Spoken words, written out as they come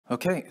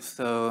Okay,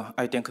 so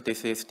I think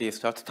this is the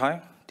start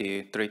time,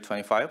 the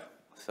 3:25.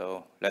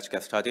 So let's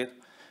get started.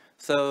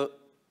 So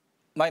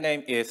my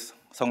name is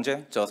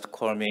SeongJae. Just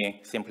call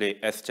me simply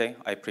SJ.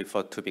 I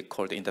prefer to be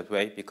called in that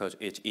way because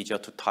it's easier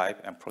to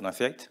type and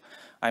pronunciate.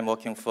 I'm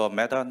working for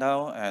Meta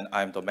now, and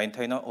I'm the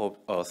maintainer of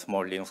a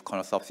small Linux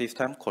kernel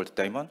subsystem called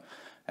Damon.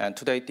 And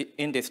today,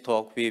 in this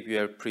talk, we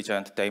will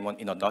present Damon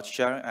in a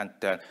nutshell, and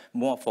then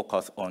more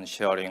focus on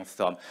sharing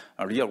some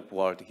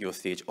real-world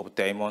usage of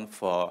Damon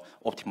for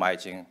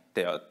optimizing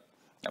their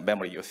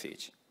memory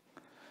usage.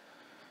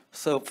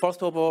 So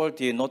first of all,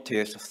 the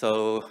notice.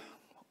 So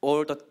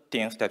all the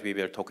things that we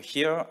will talk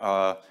here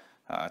are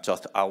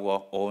just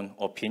our own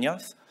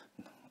opinions.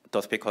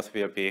 The speakers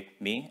will be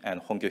me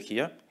and Honggyu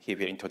here. He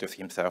will introduce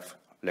himself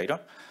later.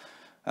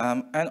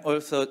 And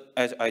also,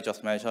 as I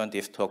just mentioned,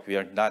 this talk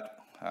will not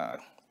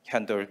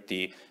handle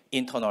the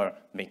internal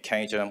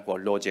mechanism or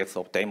logics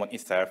of Damon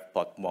itself,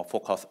 but more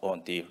focus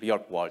on the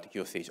real-world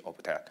usage of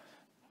that.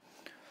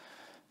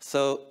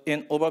 So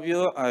in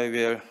overview, I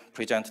will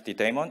present the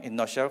Damon in a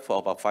nutshell for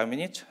about 5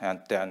 minutes,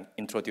 and then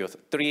introduce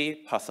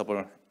 3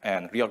 possible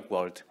and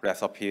real-world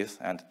recipes,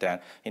 and then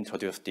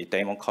introduce the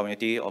Damon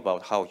community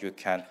about how you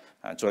can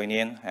join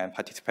in and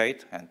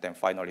participate, and then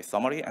finally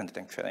summary, and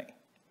then Q&A.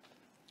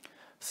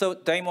 So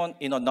Damon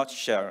in a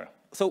nutshell.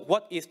 So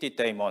what is the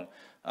Damon?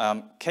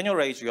 Can you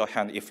raise your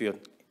hand if you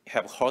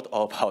have heard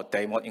about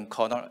Damon in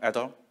kernel at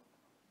all?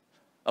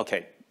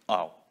 Okay,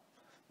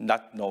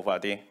 not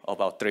nobody,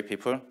 about 3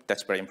 people.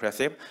 That's very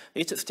impressive.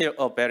 It's still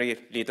a very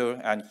little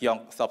and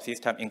young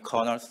subsystem in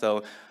kernel,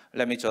 so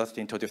let me just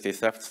introduce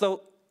itself.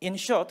 So in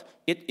short,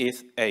 it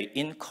is an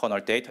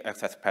in-kernel data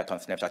access pattern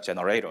snapshot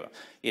generator.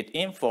 It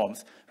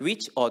informs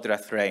which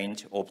address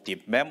range of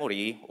the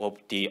memory of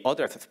the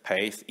address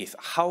space is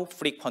how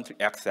frequently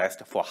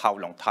accessed for how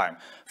long time.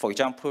 For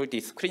example,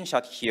 the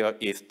screenshot here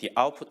is the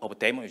output of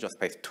Damon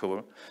userspace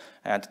tool,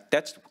 and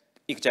that's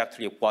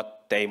exactly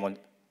what Damon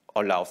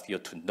allows you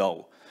to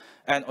know.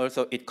 And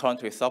also, it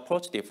currently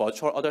supports the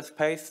virtual address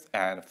space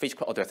and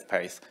physical address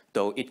space,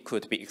 though it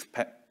could be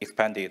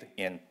expanded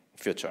in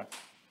future.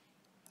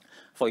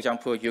 For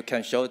example, you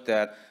can show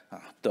that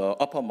the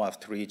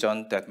uppermost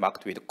region that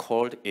marked with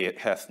cold, it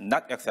has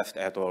not accessed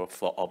at all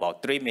for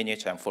about 3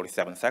 minutes and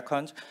 47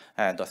 seconds,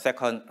 and the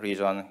second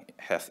region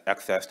has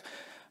accessed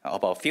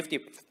about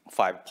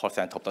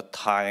 55% of the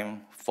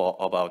time for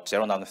about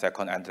 0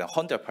 nanosecond, and then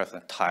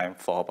 100% time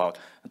for about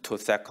 2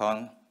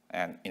 seconds,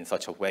 and in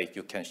such a way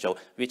you can show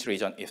which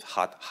region is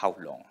hot how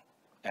long,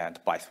 and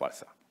vice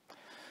versa.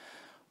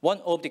 One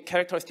of the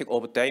characteristics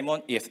of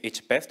Damon is its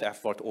best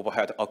effort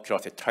overhead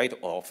accuracy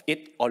trade-off.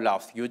 It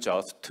allows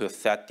users to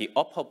set the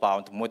upper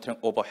bound monitoring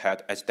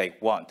overhead as they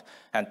want.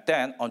 And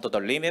then, under the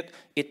limit,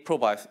 it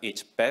provides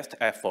its best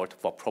effort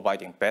for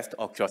providing best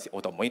accuracy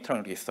of the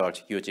monitoring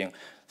result using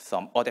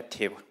some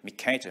adaptive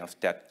mechanisms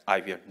that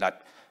I will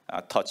not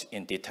touch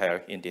in detail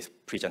in this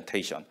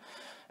presentation.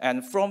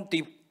 And from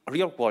the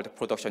real-world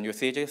production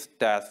usages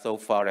that so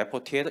far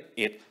reported,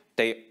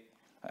 they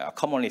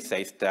commonly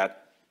say that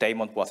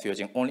Damon was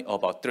using only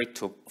about 3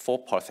 to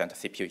 4%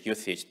 CPU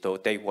usage, though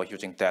they were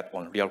using that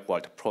on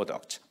real-world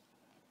products.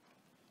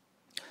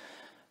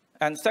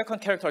 And second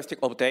characteristic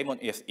of Damon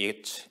is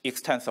its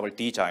extensible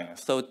design.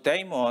 So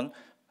Damon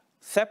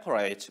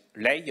separates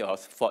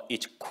layers for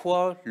each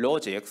core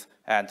logics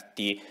and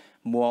the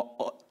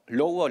more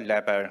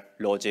lower-level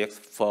logics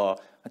for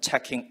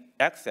checking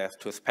access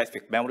to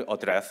specific memory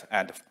address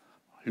and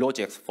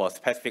logics for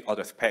specific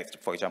address space.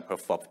 For example,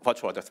 for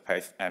virtual address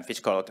space and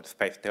physical address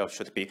space, there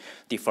should be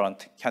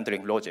different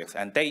handling logics,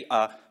 and they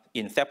are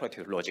in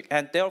separated logic,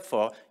 and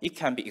therefore it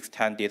can be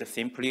extended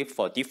simply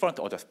for different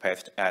address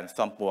space and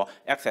some more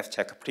access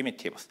check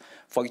primitives.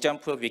 For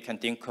example, we can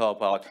think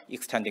about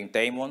extending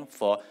Damon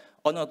for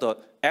another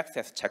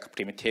access check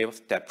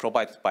primitives that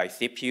provided by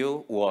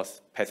CPU or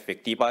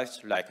specific device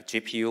like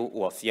GPU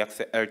or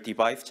CXL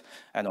device.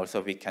 And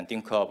also we can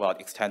think about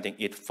extending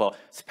it for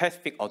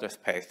specific address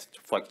space,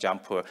 for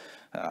example,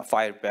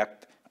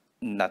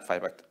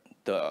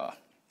 the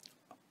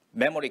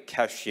memory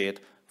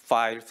cached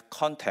files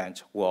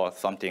content or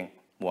something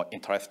more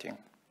interesting.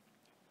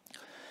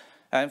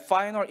 And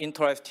final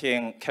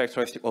interesting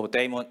characteristic of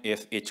Damon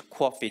is its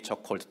core feature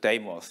called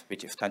Damons,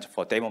 which stands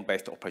for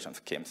Damon-based operation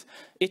schemes.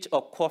 It's a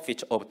core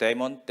feature of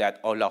Damon that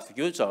allows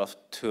users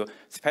to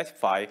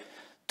specify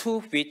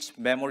to which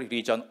memory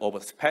region of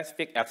a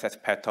specific access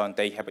pattern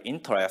they have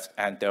interest,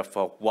 and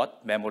therefore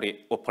what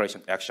memory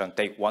operation action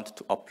they want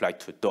to apply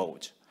to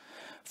those.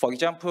 For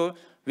example,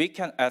 we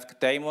can ask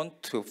Damon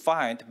to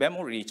find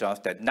memory regions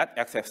that not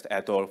accessed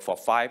at all for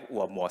 5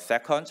 or more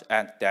seconds,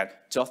 and then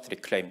just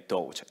reclaim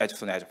those as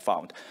soon as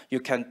found. You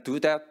can do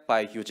that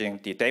by using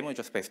the Damon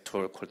userspace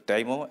tool called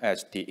Demo,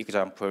 as the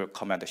example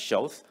command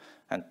shows,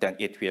 and then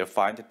it will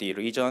find the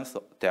regions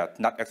that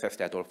not accessed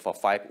at all for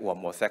 5 or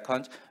more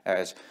seconds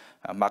as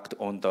marked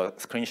on the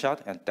screenshot,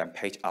 and then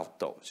page out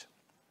those.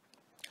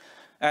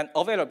 And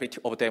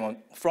availability of Damon,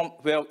 from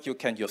where you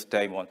can use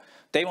Damon.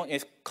 Damon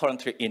is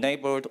currently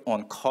enabled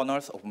on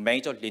kernels of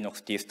major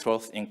Linux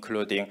distros,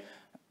 including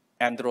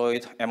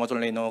Android, Amazon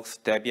Linux,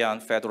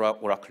 Debian, Fedora,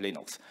 Oracle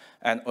Linux.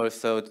 And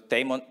also,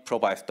 Damon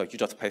provides the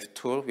userspace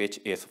tool, which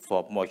is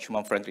for more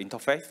human-friendly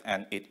interface,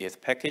 and it is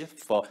packaged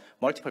for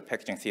multiple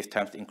packaging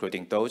systems,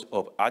 including those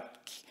of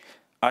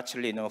Arch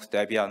Linux,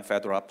 Debian,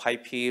 Fedora,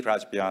 PyP,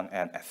 Raspbian,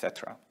 and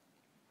etc.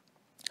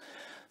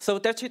 So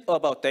that's it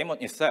about Damon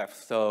itself.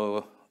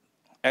 So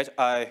as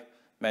I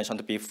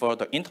mentioned before,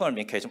 the internal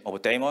mechanism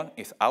of Damon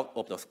is out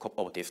of the scope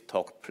of this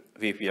talk.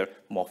 We will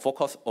more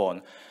focus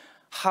on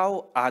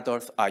how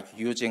others are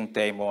using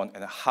Damon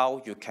and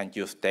how you can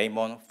use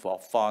Damon for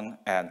fun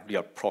and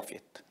real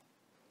profit.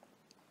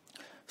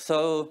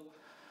 So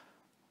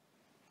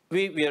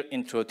we will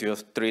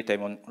introduce 3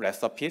 Damon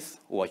recipes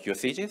or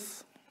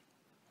usages.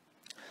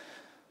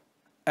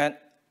 And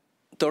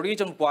the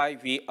reason why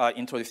we are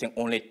introducing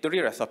only 3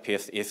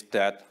 recipes is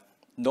that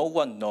no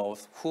one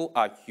knows who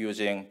are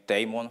using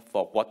Damon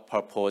for what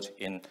purpose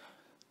in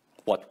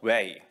what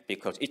way,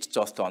 because it's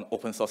just an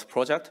open source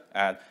project,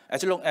 and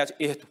as long as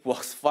it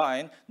works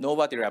fine,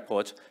 nobody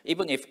reports.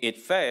 Even if it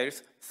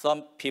fails,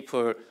 some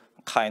people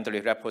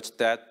kindly report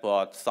that,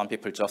 but some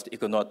people just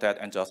ignore that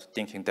and just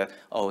thinking that,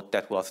 oh,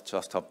 that was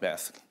just a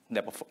mess.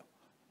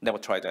 Never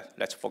try that,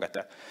 let's forget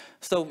that.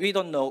 So we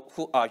don't know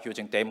who are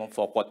using Damon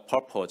for what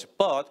purpose,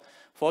 but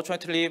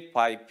fortunately,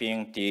 by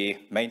being the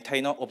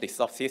maintainer of the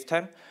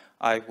subsystem,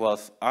 I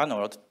was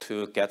honored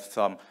to get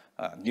some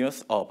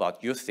news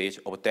about usage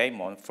of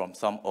Damon from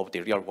some of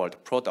the real-world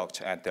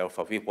products, and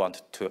therefore we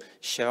want to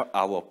share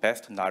our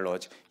best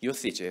knowledge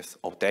usages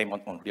of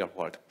Damon on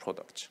real-world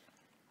products.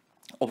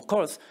 Of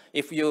course,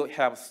 if you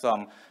have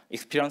some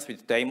experience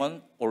with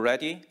Damon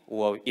already,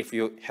 or if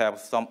you have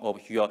some of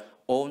your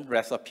own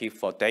recipe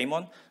for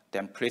Damon,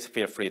 then please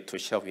feel free to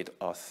share with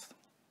us.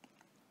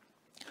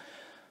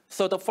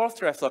 So the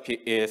first recipe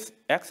is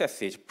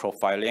XSH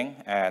profiling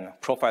and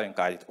profiling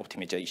guided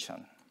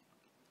optimization.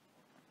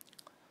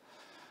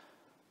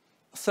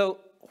 So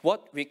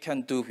what we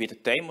can do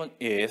with Damon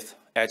is,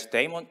 as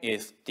Damon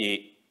is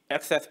the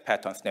access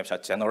pattern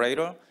snapshot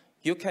generator,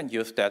 you can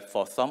use that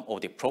for some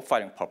of the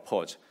profiling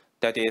purpose.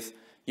 That is,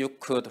 you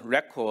could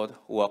record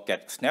or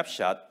get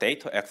snapshot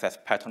data access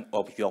pattern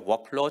of your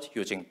workload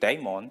using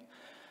Damon.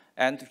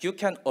 And you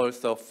can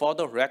also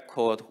further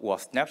record or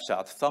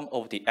snapshot some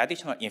of the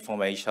additional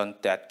information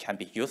that can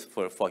be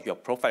useful for your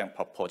profiling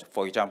purpose.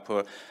 For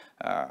example,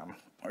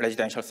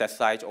 residential set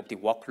size of the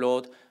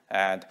workload,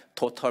 and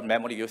total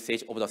memory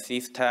usage of the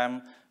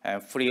system,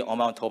 and free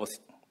amount of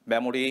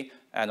memory,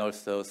 and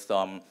also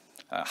some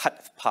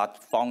hotspot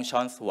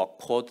functions or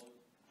code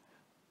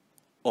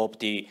of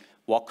the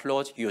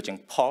workload using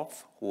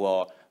perf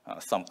or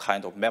some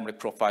kind of memory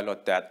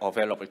profiler that are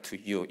available to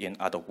you in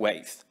other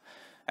ways.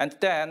 And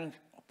then,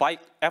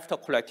 after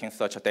collecting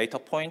such a data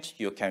point,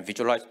 you can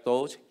visualize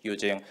those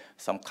using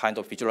some kind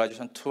of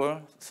visualization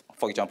tool.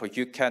 For example,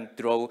 you can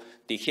draw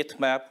the heat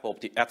map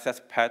of the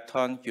access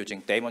pattern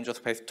using Damon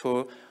userspace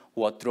tool,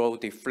 or draw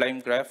the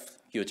flame graph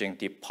using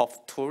the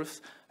perf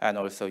tools. And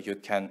also, you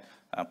can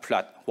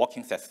plot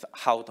working set,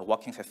 how the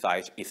working set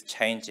size is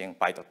changing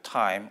by the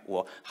time,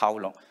 or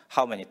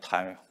how many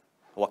times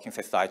working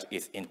set size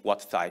is in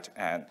what size,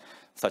 and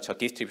such a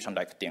distribution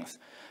like things.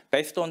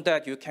 Based on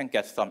that, you can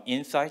get some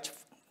insights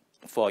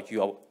for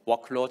your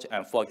workload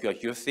and for your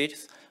usage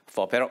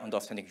for better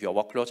understanding your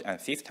workload and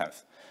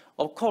systems.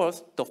 Of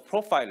course, the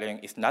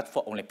profiling is not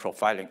for only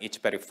profiling. It's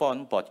very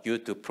fun, but you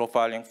do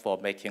profiling for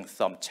making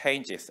some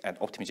changes and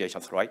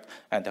optimizations, right?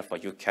 And therefore,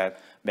 you can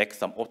make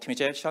some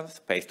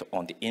optimizations based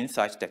on the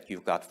insights that you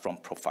got from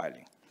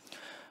profiling.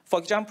 For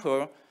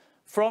example,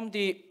 from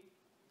the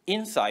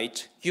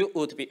insight, you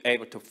would be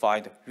able to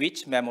find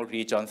which memory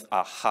regions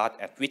are hot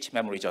and which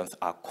memory regions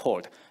are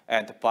cold.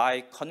 And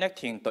by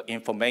connecting the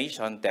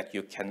information that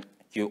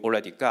you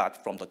already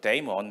got from the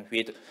Damon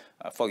with,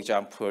 for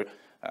example,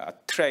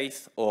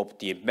 trace of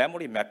the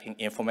memory mapping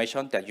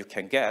information that you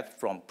can get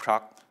from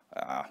proc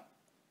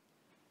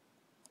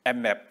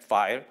mmap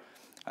file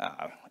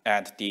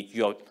and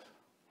your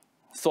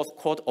source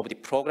code of the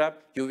program,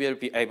 you will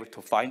be able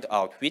to find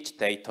out which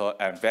data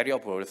and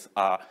variables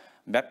are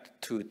mapped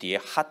to the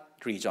hot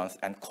regions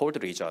and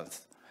cold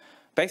regions.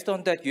 Based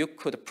on that, you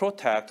could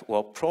protect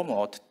or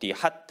promote the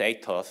hot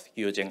data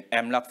using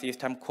mlock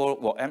system call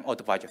or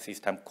madvisor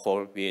system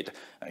call with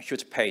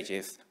huge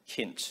pages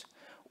hint.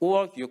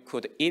 Or you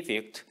could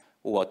evict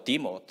or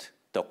demote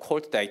the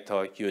cold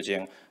data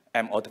using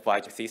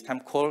madvisor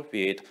system call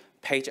with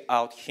page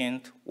out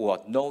hint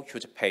or no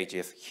huge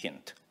pages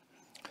hint.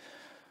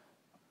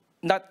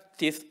 Not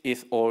this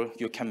is all.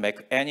 You can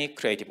make any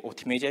creative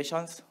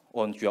optimizations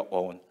on your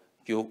own.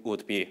 You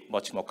would be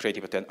much more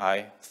creative than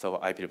I, so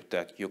I believe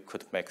that you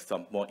could make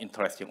some more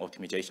interesting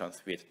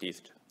optimizations with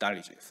these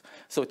knowledges.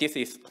 So this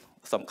is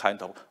some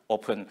kind of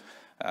open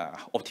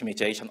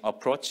optimization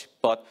approach,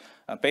 but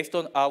based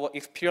on our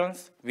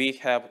experience, we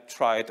have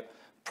tried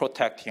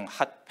protecting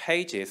hot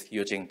pages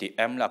using the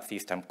mlock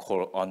system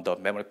call under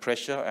memory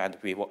pressure, and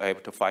we were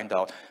able to find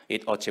out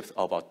it achieves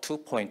about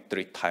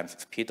 2.3 times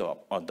speed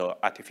up under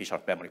artificial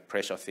memory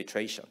pressure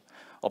situation.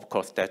 Of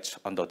course, that's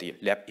under the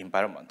lab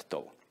environment,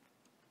 though.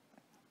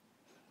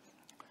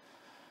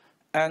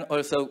 And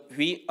also,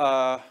 we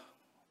are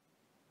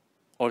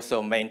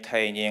also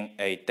maintaining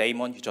a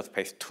Damon user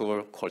space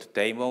tool called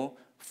Demo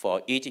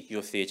for easy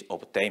usage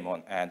of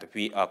Damon. And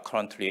we are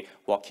currently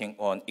working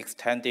on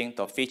extending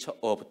the feature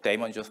of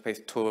Damon user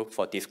space tool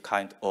for this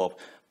kind of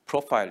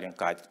profiling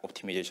guide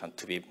optimization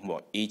to be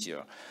more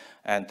easier.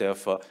 And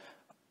therefore,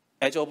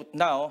 as of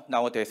now,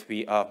 nowadays,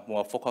 we are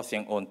more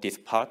focusing on this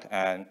part.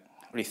 And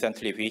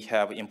recently, we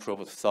have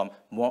improved some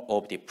more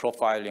of the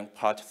profiling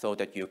part so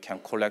that you can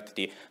collect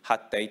the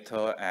hot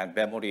data and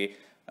memory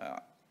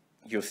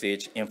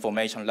usage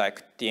information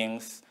like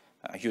things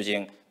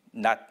using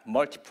not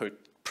multiple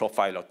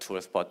profiler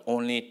tools, but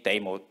only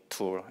demo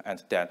tool,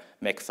 and then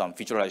make some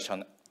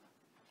visualization,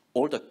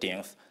 all the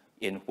things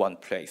in one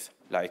place.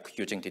 Like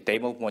using the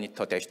demo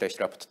monitor --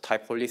 report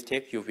type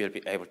holistic, you will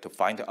be able to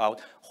find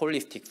out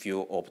holistic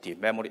view of the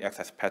memory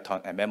access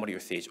pattern and memory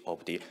usage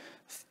of the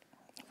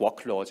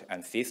workloads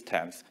and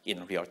systems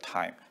in real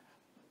time.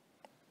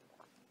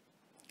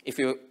 If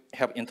you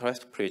have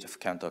interest, please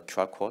scan the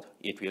QR code.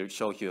 It will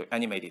show you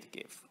animated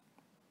GIF.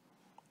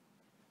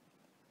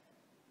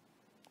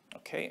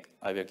 Okay,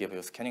 I will give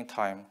you scanning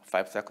time,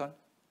 5 seconds.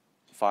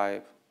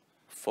 5,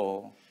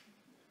 4,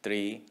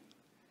 3,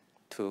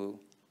 2,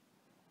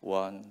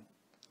 1,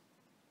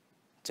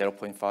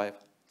 0.5,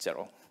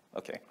 0.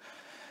 Okay.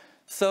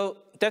 So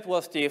that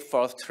was the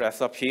first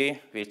recipe,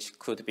 which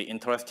could be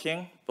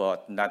interesting,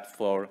 but not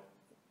for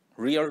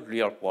real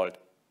world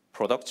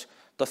products.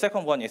 The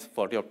second one is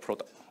for real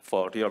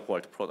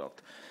world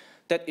product.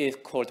 That is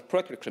called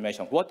product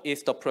reclamation. What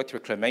is the product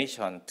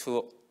reclamation?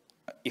 To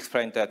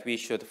explain that, we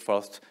should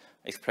first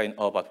explain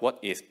about what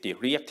is the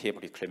reactive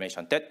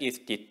reclamation. That is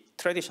the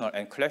traditional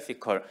and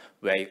classical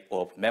way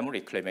of memory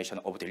reclamation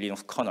of the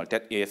Linux kernel.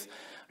 That is,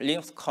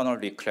 Linux kernel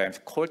reclaims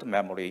cold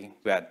memory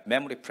when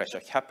memory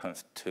pressure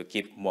happens to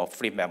give more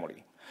free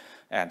memory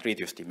and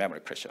reduce the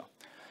memory pressure.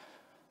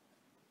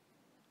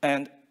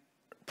 And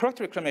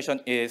product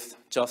reclamation is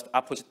just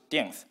opposite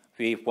things.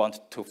 We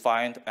want to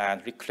find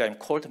and reclaim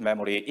cold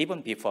memory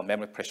even before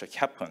memory pressure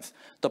happens.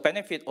 The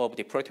benefit of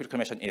the product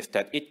reclamation is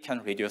that it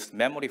can reduce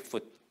memory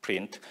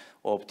footprint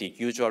of the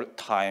usual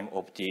time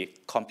of the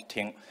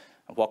computing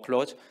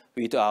workload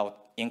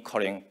without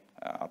incurring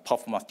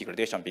performance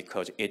degradation,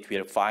 because it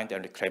will find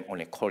and reclaim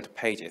only cold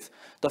pages.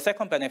 The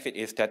second benefit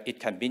is that it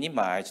can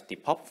minimize the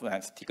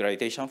performance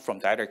degradation from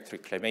direct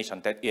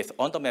reclamation. That is,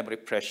 under memory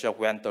pressure,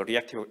 when the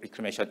reactive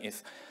reclamation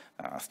is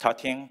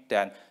starting,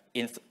 then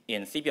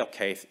in severe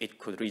case, it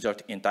could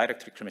result in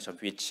direct reclamation,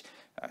 which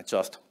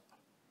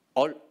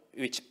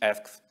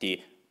asks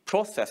the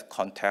process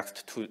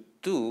context to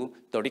do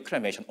the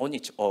reclamation on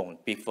its own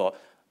before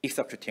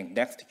executing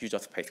next user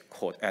space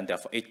code, and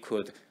therefore it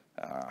could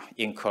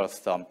incur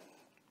some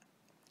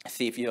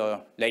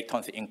severe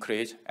latency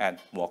increase and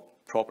more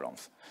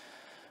problems.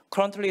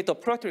 Currently, the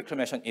product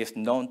reclamation is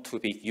known to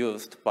be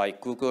used by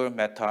Google,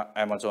 Meta,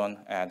 Amazon,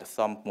 and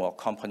some more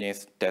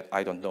companies that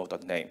I don't know the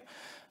name.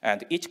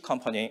 And each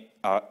company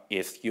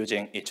is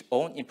using its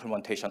own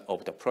implementation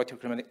of the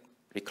product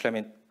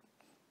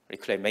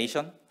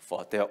reclamation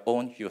for their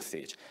own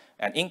usage.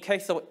 And in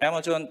case of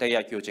Amazon, they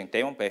are using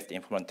Daemon-based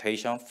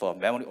implementation for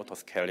memory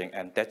autoscaling,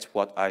 and that's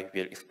what I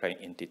will explain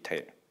in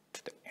detail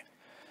today.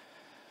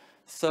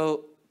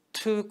 So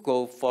to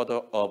go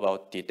further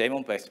about the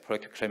Daemon-based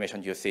product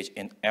reclamation usage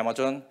in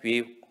Amazon,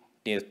 we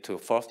need to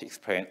first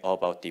explain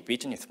about the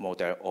business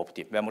model of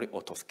the memory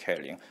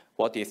autoscaling.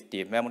 What is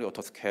the memory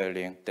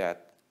autoscaling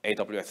that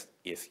AWS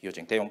is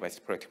using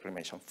Daemon-based product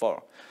reclamation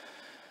for?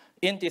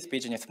 In this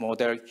business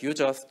model,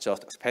 users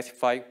just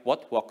specify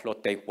what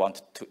workload they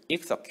want to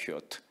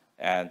execute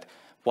and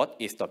what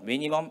is the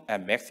minimum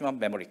and maximum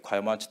memory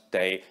requirement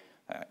they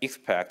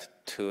expect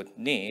to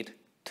need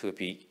to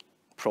be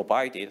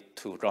provided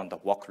to run the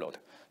workload.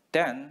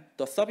 Then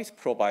the service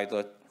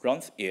provider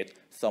runs it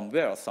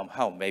somewhere,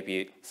 somehow,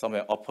 maybe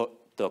somewhere up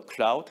the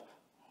cloud.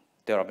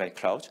 There are many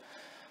clouds.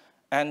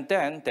 And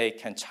then they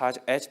can charge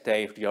as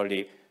they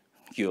really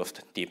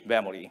used the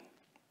memory.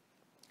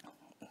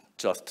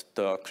 Just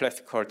the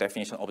classical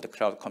definition of the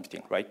cloud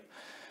computing, right?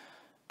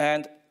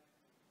 And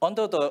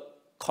under the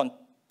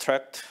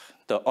contract,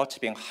 the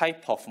achieving high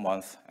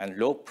performance and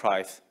low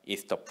price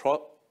is the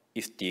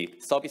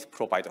service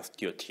provider's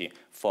duty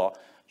for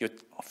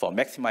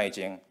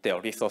maximizing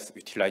their resource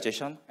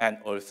utilization and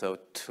also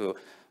to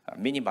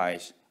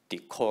minimize the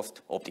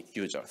cost of the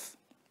users.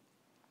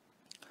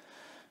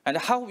 And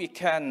how we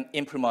can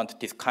implement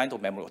this kind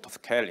of memory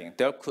autoscaling?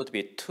 There could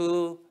be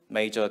two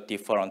major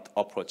different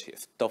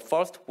approaches. The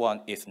first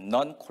one is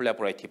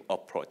non-collaborative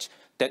approach.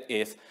 That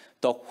is,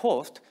 the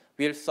host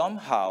will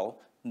somehow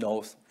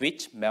know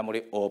which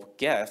memory of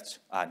guests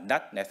are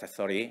not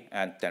necessary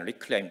and then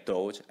reclaim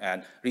those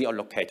and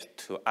reallocate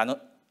to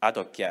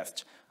other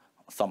guests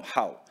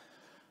somehow.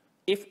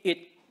 If it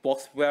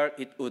works well,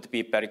 it would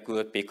be very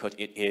good because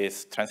it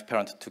is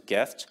transparent to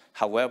guests.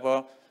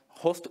 However,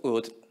 host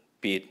would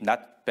be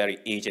not very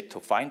easy to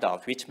find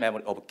out which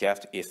memory of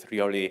guest is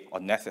really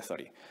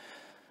unnecessary.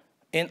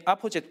 In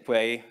opposite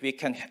way, we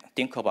can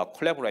think about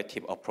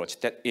collaborative approach.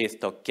 That is,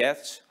 the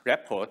guest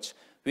report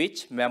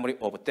which memory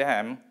of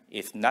them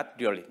is not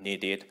really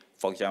needed.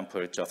 For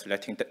example, just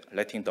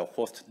letting the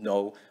host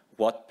know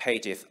what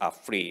pages are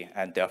free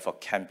and therefore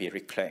can be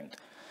reclaimed.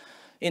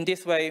 In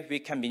this way, we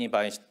can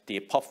minimize the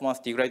performance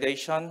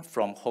degradation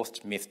from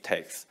host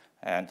mistakes.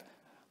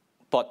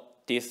 But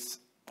this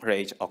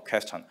raises a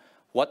question.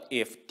 What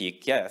if the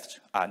guests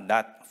are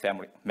not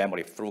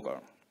memory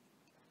frugal?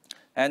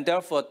 And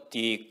therefore,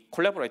 the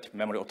collaborative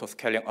memory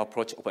autoscaling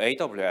approach of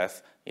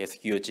AWS is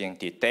using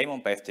the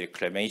daemon-based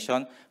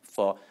reclamation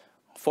for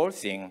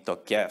forcing the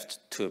guests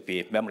to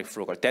be memory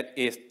frugal. That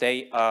is,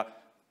 they are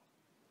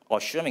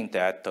assuming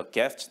that the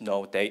guests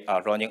know they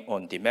are running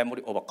on the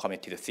memory over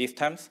committed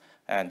systems,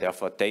 and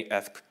therefore they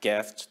ask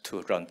guests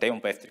to run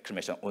daemon-based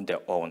reclamation on their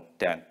own.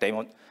 Then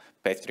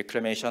daemon-based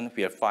reclamation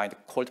will find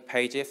cold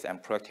pages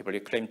and proactively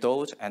reclaim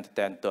those, and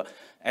then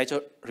as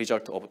a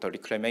result of the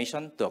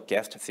reclamation, the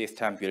guest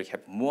system will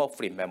have more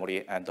free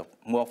memory, and the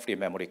more free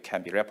memory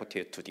can be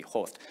reported to the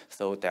host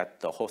so that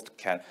the host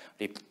can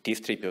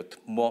distribute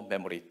more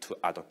memory to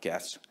other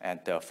guests and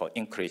therefore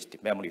increase the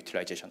memory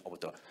utilization of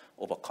the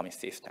overcoming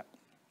system.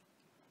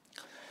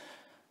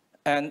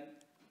 And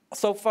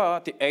so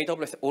far, the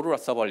AWS Aurora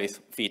Serverless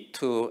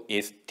v2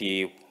 is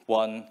the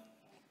one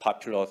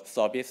popular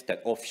service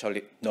that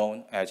officially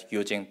known as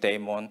using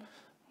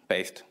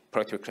daemon-based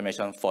proactive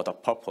reclamation for the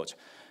purpose.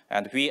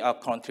 And we are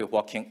currently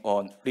working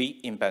on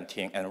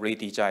reinventing and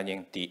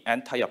redesigning the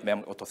entire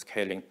memory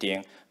autoscaling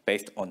thing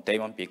based on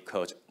daemon,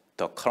 because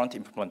the current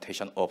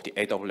implementation of the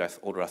AWS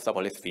Aurora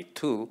Serverless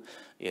v2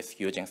 is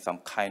using some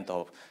kind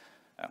of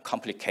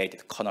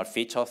complicated kernel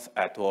features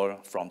at all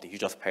from the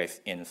user space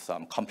in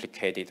some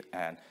complicated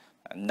and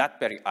not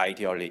very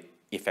ideally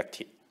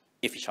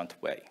efficient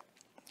way.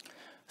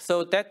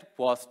 So that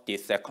was the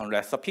second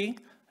recipe.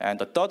 And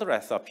the third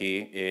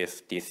recipe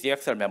is the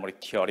CXL memory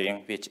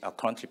tiering, which are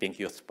currently being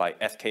used by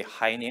SK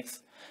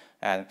hynix.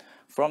 And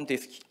from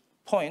this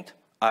point,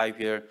 I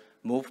will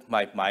move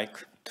my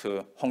mic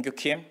to Honggyu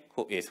Kim,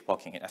 who is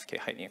working in SK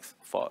hynix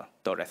for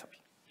the recipe.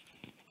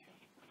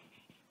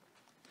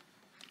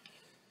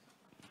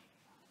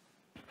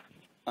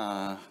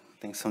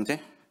 Thanks, SeongJae.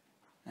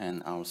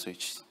 And I'll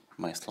switch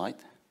my slide.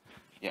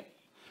 Yeah.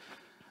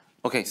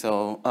 Okay,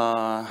 so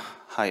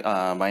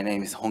hi, my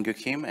name is Honggyu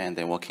Kim, and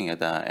I'm working at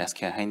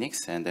SK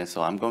hynix. And then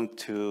so I'm going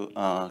to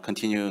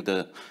continue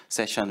the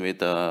session with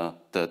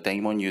the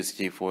daemon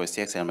usage for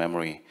CXL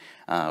memory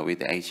with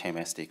the HM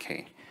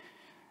SDK.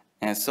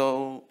 And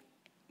so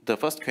the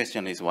first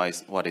question is,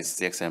 what is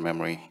CXL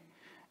memory?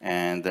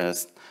 And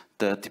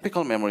the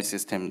typical memory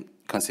system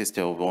consists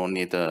of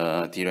only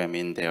the DRAM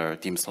in their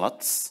DIMM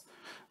slots.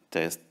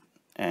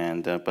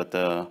 But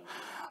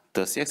the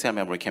CXL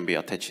memory can be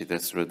attached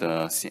through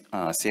the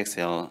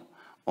CXL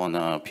on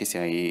a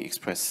PCIe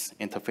Express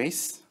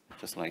interface,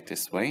 just like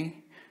this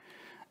way.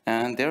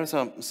 And there's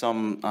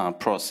some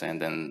pros,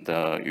 and then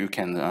you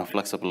can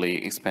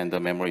flexibly expand the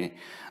memory,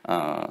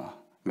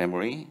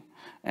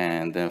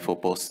 and for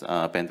both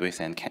bandwidth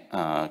and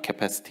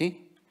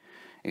capacity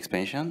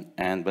expansion.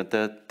 But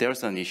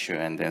there's an issue,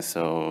 and then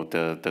so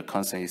the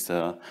concern is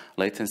the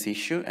latency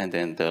issue, and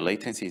then the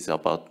latency is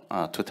about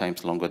 2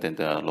 times longer than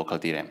the local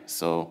DRAM.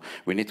 So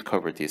we need to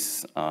cover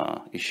this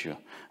issue.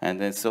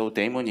 And then so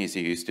daemon is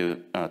used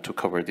to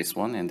cover this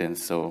one, and then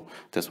so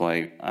that's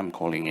why I'm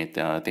calling it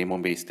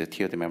daemon-based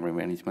tiered memory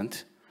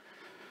management.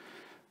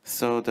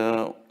 So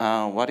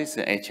what is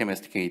the HM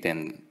SDK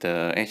then?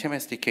 The HM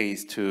SDK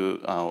is to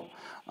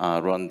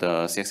run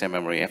the CXL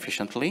memory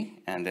efficiently,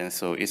 and then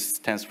so it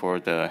stands for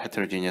the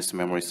Heterogeneous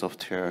Memory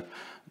Software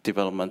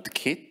Development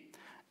Kit.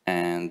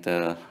 And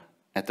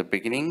at the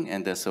beginning,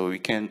 and so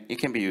it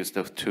can be used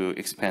to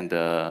expand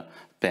the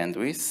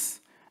bandwidth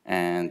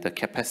and the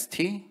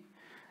capacity,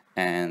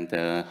 and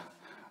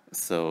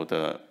so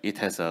it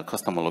has a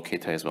custom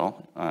allocator as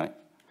well.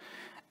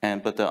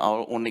 But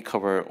I'll only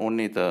cover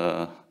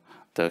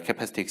the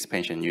capacity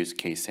expansion use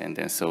case, and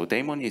then so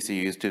daemon is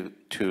used to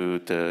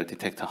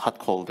detect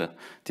hot-cold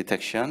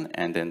detection,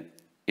 and then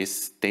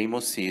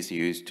daemon C is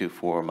used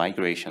for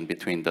migration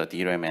between the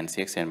DRAM and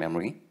CXL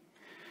memory.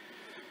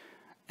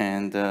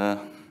 And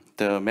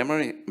the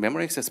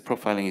memory access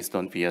profiling is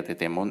done via the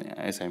daemon,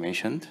 as I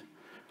mentioned,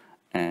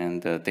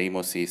 and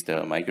daemon C is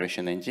the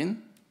migration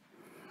engine.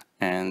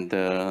 And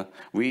by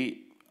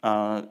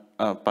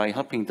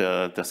helping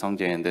the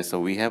SeongJae, and so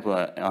we have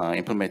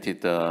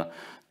implemented the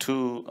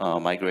 2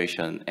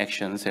 migration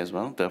actions as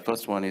well. The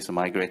first one is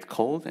migrate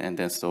cold, and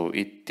then so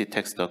it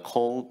detects the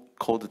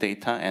cold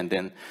data and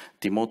then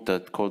demote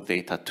the cold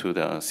data to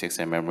the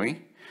CXL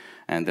memory.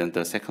 And then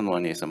the second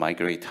one is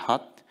migrate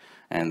hot,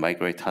 and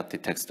migrate hot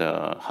detects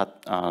the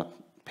hot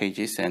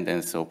pages, and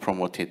then so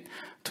promote it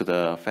to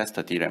the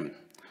faster DRAM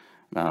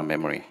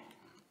memory.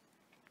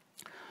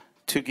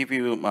 To give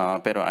you a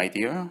better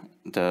idea,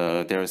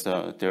 there's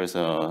a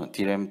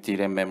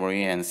DRAM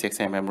memory and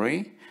CXL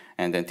memory.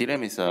 And then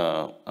DRAM is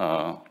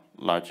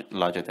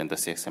larger than the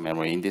CXL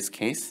memory in this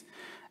case.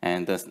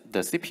 And the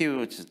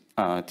CPU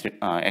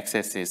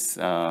accesses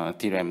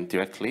DRAM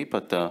directly,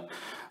 but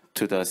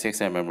to the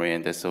CXL memory,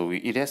 and so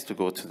it has to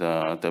go to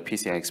the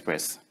PCI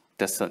Express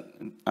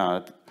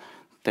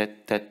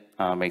that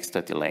makes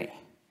the delay.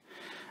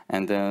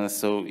 And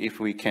so if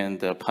we can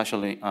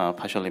partially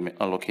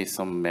allocate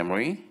some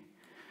memory,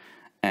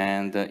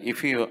 and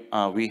if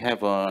we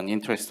have an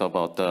interest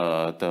about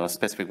the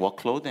specific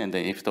workload, and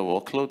then if the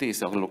workload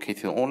is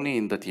allocated only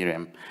in the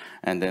DRAM,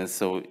 and then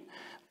so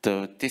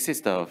this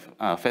is the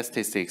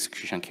fastest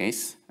execution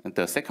case.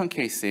 The second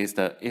case is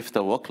that if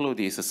the workload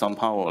is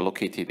somehow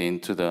allocated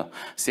into the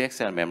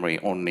CXL memory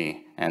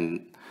only,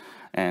 and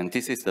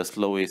this is the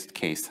slowest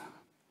case.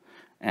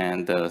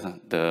 And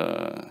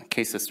the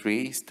case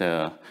 3 is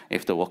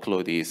if the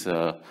workload is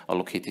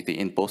allocated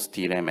in both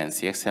DRAM and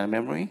CXL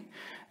memory,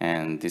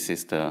 and this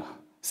is the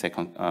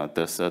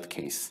third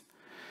case.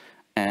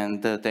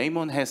 And the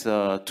DAMON has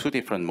 2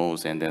 different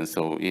modes, and then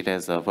so it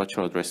has a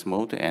virtual address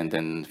mode and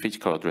then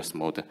physical address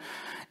mode.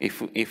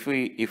 If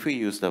we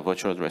use the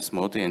virtual address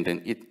mode, and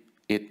then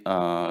it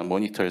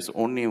monitors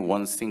only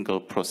one single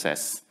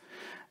process,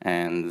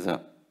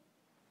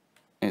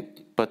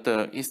 but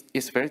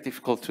it's very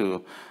difficult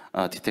to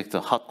detect the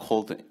hot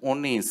cold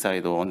only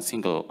inside one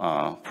single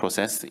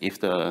process if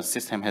the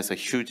system has a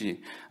huge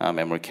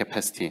memory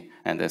capacity,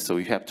 and then so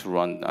you have to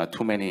run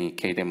too many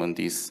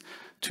KDAMON-Ds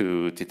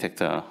to detect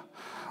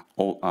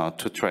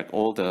to track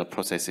all the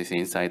processes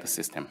inside the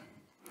system.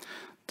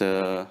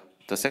 The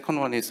second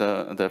one is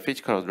the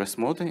physical address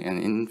mode,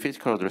 and in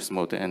physical address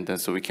mode, and then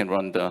so we can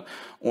run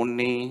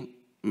only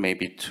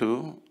maybe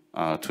two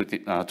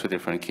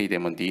different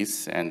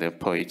KDAMON-Ds and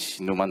per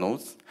each NUMA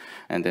nodes,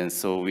 and then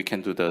so we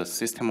can do the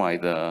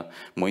system-wide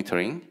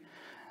monitoring,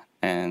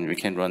 and we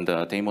can run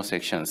the demo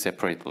section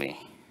separately.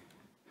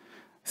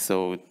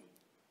 So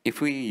if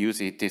we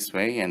use it this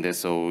way, and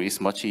so it's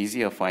much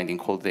easier finding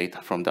cold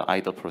data from the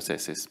idle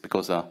processes,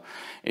 because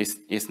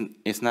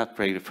it's not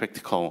very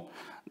practical.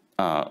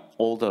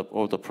 All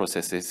the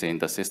processes in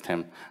the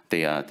system,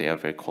 they are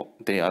very cold,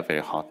 they are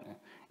very hot.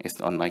 It's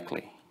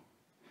unlikely.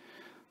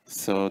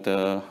 So at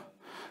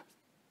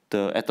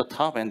the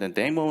top, and the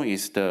DAMON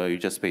is the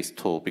user-space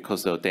tool,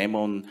 because the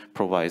DAMON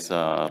provides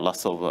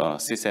lots of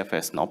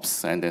sysfs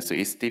knobs, and then so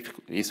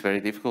it's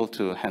very difficult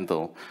to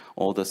handle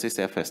all the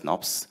sysfs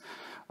knobs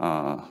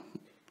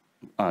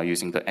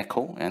using the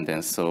echo, and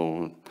then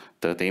so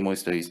the DAMON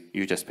is the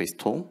user-space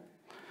tool.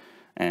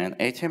 And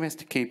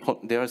HMSDK,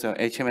 there's a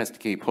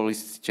HMSDK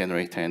policy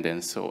generator, and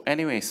then so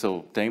anyway,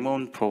 so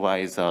DAMON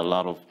provides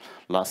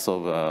lots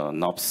of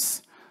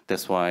knobs.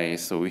 That's why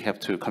so we have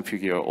to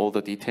configure all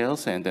the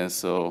details, and then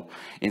so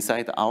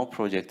inside our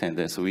project, and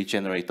then so we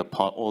generate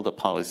all the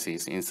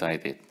policies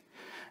inside it,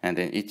 and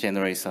then it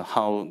generates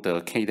how the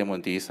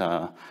KDAMON-Ds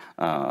are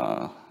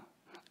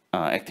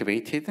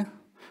activated,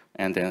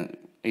 and then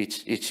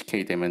each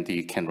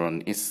KDAMON-D can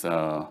run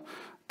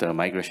the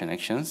migration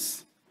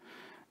actions,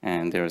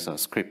 and there's a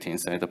script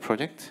inside the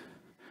project.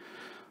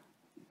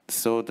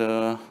 So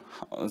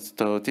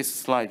this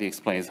slide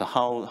explains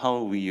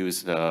how we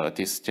use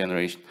this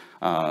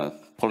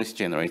policy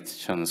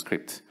generation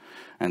script,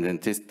 and then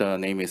the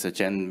name is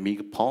gen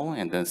mig-pol,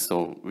 and then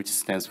so which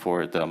stands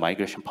for the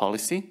migration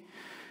policy.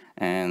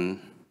 And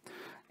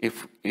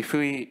if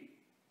we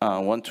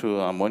want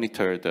to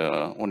monitor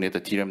only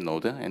the DRAM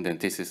node, and then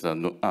this is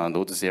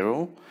node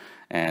 0,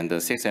 and the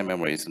CXL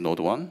memory is node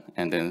 1,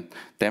 and then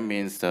that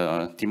means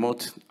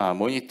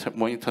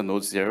monitor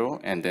node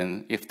 0, and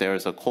then if there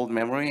is a cold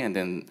memory, and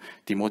then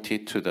demote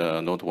it to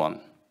the node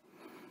 1.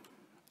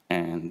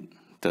 And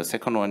the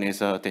second one is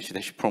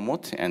dash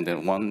promote, and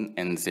then 1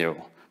 and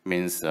 0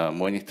 means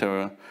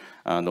monitor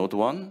node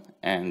 1,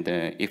 and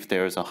if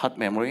there is a hot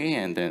memory,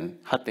 and then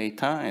hot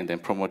data, and then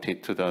promote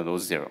it to the node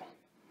 0.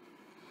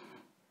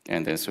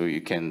 And then so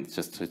you can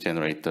just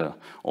generate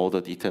all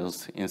the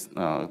details,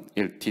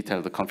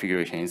 detailed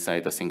configuration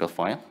inside a single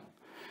file.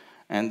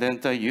 And then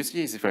the usage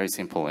is very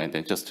simple, and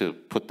then just to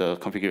put the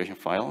configuration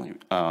file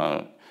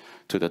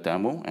to the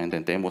demo, and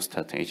then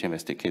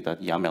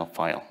demo.hmsdk.yaml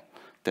file.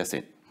 That's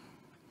it.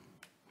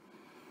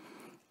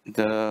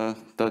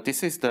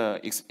 This is the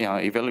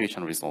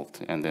evaluation result,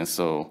 and then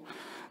so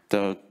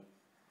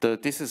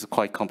this is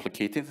quite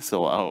complicated,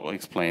 so I'll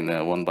explain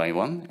one by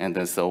one. And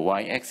then so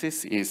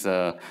y-axis is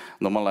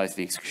normalized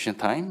execution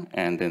time,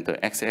 and then the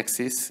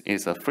x-axis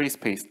is a free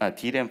space,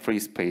 DRAM free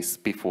space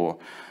before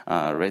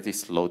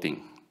Redis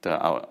loading.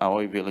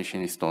 Our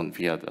evaluation is done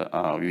via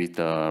with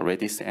the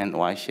Redis and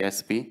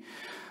YCSB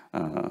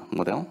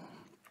model.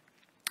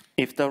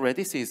 If the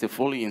Redis is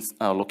fully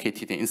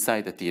located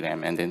inside the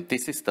DRAM, and then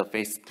this is the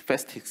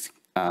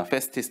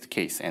fastest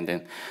case, and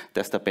then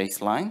that's the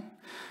baseline.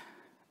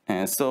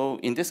 And so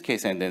in this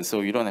case, and then so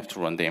you don't have to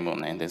run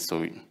DAMON, and then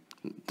so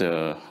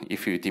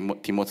if you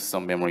demote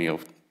some memory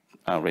of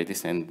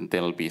Redis, and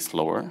they'll be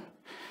slower.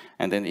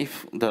 And then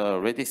if the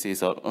Redis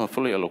is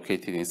fully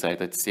allocated inside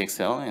the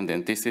CXL, and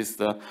then this is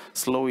the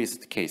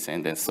slowest case,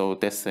 and then so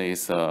this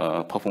is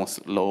performance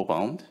low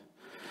bound.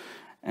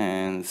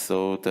 And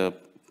so the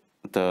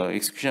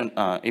execution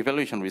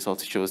evaluation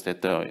results shows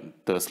that the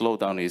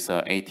slowdown is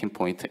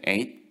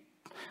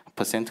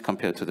 18.8%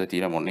 compared to the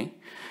DRAM only.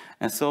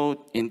 And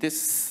so in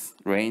this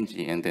range,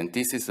 and then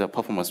this is the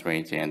performance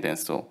range, and then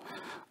so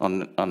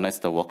unless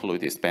the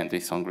workload is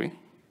bandwidth hungry.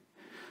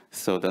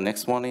 So the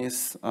next one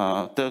is,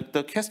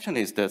 the question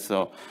is that,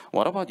 so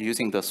what about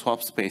using the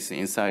swap space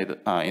inside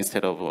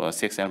instead of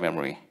CXL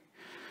memory?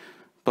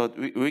 But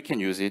we can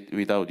use it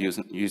without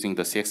using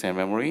the CXL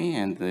memory,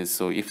 and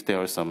so if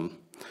there is some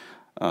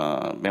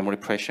memory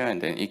pressure,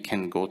 and then it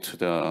can go to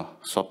the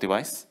swap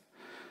device.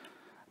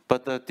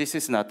 But this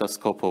is not the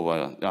scope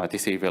of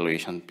this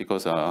evaluation,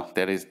 because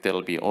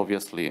that'll be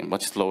obviously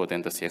much slower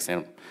than the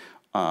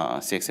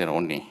CXL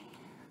only.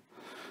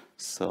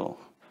 So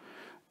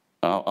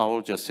I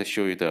will just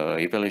show you the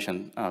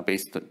evaluation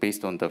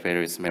based on the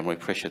various memory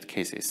pressured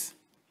cases.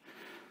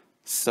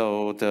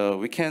 So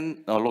we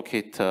can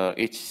allocate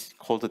each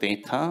cold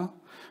data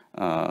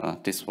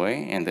this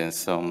way, and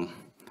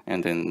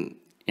then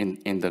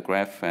in the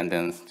graph, and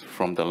then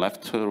from the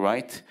left to the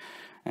right,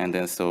 and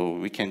then so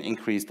we can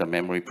increase the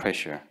memory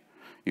pressure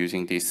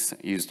using these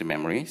used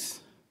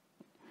memories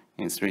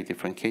in 3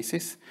 different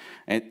cases.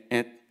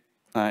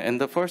 In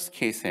the first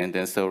case, and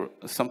then so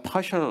some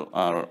partial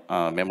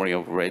memory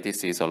of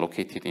Redis is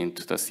allocated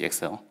into the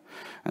CXL,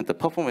 and the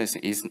performance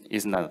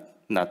is not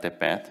that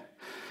bad.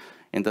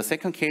 In the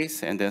second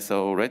case, and then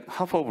so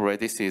half of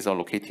Redis is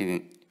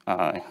allocated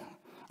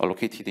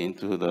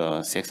into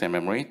the CXL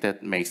memory.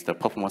 That makes the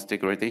performance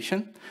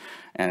degradation.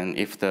 And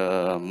if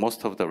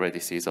most of the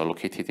Redis is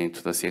allocated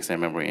into the CXL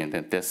memory, and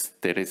then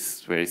that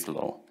is very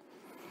slow.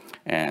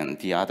 And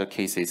the other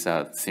cases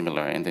are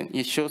similar, and then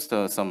it shows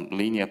some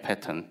linear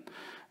pattern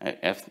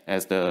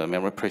as the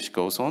memory pressure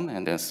goes on,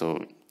 and then so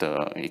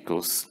it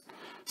goes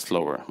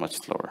slower, much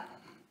slower.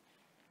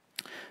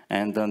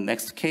 And the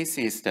next case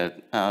is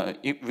that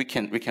we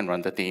can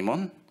run the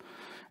daemon,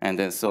 and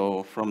then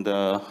so from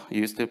the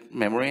used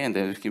memory, and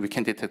then we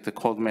can detect the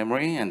cold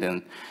memory, and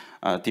then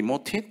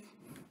demote it,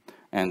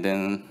 and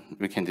then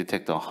we can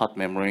detect the hot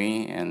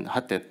memory and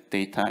hot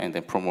data, and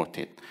then promote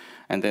it.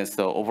 And then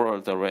so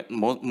overall, the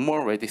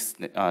more Redis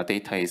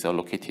data is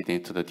allocated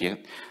into the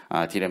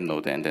DRAM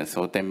node, and then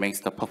so that makes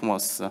the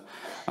performance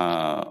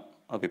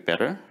a bit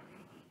better.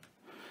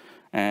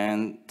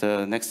 And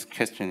the next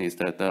question is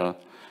that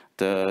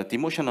the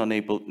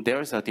demotion-enabled,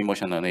 there is a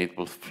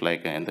demotion-enabled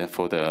flag, and then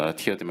for the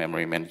tiered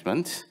memory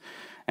management.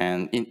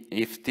 And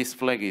if this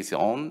flag is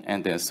on,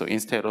 and then so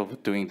instead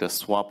of doing the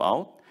swap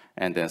out,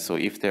 and then so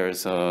if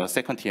there's a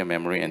second tier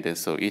memory, and then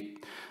so it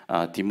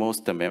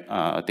demotes the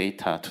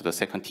data to the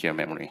second tier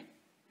memory.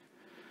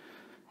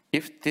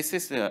 If this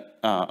is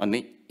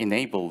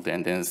enabled,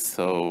 and then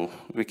so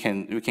we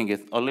can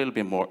get a little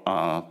bit more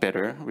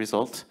better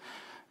result,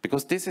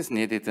 because this is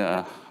needed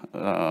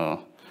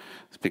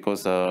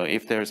because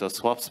if there's a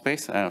swap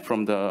space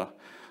from the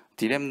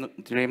DRAM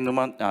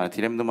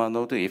NUMA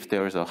node, if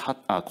there is a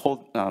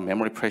cold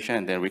memory pressure,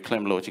 and then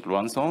reclaim logic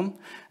runs on,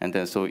 and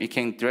then so it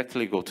can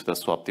directly go to the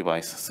swap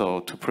device. So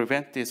to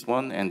prevent this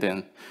one, and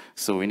then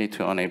so we need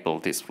to enable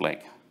this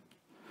flag.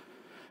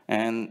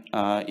 And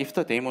if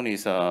the daemon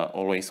is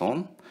always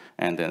on,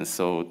 and then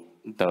so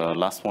the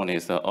last one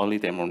is the early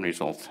daemon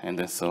result, and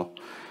then so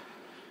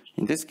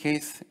in this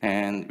case,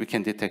 and we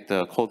can detect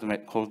the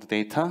cold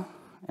data,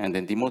 and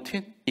then demote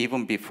it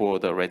even before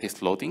the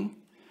Redis loading.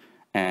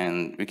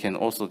 And we can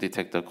also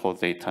detect the cold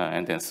data,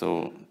 and then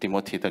so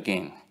demote it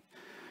again.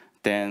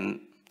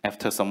 Then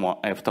after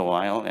a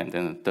while, and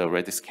then the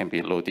Redis can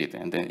be loaded.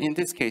 And then in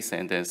this case,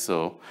 and then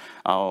so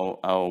our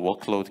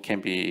workload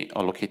can be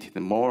allocated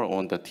more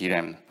on the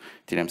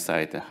DRAM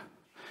side.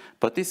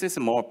 But this is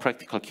a more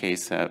practical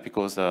case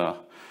because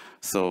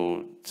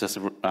so just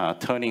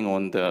turning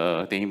on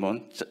the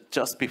daemon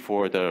just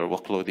before the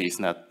workload is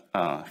not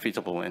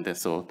feasible, and then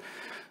so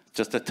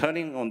just the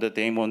turning on the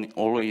daemon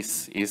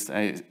always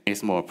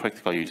is more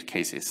practical use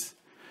cases.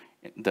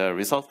 The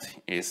result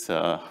is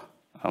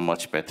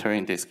much better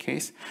in this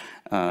case.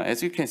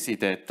 As you can see,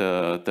 that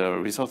the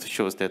result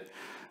shows that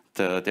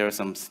there is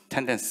some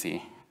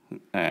tendency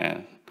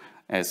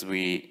as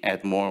we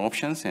add more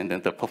options, and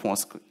then the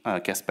performance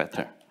gets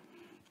better.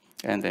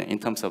 And then in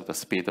terms of the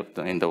speed up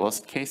in the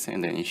worst case,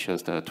 and then it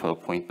shows the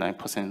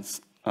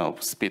 12.9%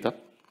 of speed up.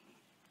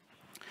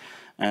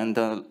 And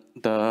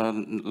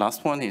the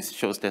last one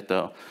shows that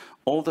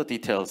all the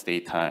details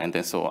data, and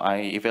then so I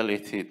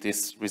evaluated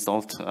this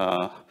result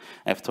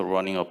after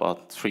running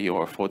about 3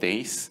 or 4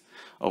 days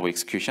of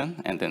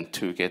execution, and then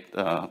to get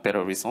a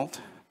better result.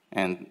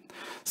 And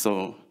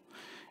so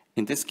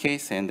in this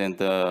case, and then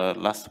the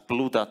last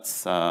blue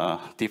dots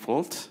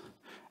default,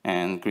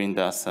 and green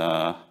dots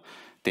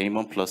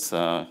daemon plus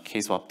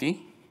kswapd,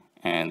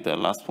 and the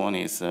last one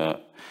is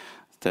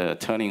the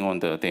turning on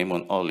the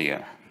daemon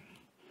earlier.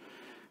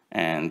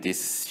 And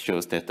this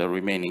shows that the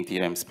remaining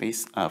DRAM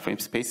space, frame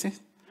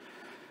spaces.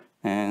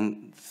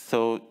 And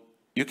so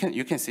you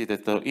can see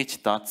that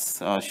each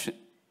dots,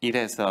 it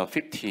has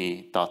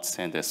 50 dots,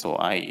 and so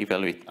I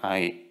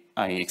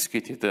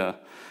executed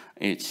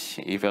each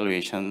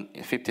evaluation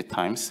 50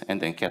 times, and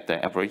then get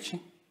the average.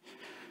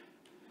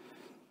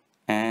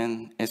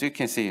 And as you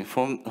can see,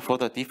 for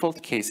the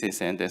default cases,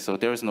 and so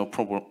there is no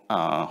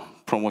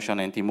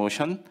promotion and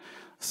demotion.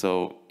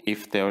 So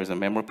if there is a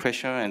memory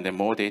pressure and then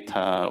more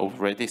data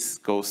already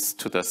goes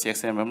to the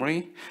CXL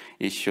memory,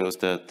 it shows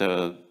that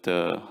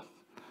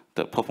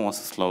the performance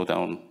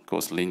slowdown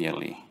goes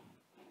linearly.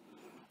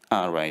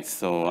 All right,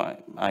 so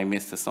I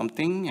missed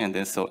something, and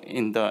then so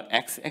in the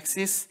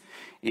x-axis,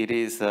 it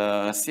is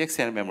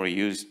CXL memory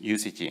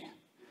usage.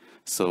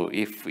 So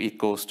if it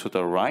goes to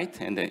the right,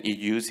 and then it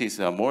uses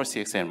more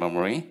CXL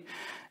memory,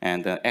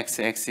 and the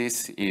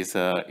x-axis is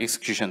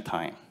execution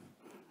time.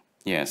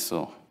 Yeah,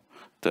 so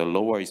the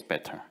lower is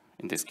better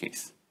in this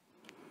case.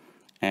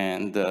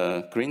 And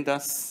the green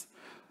dots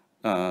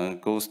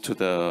goes to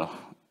the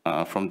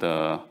from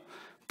the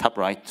top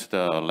right to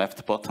the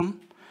left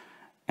bottom,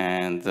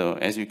 and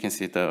as you can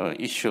see,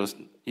 it shows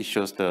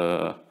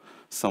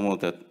some of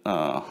the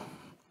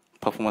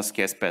performance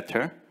gets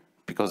better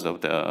because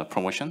of the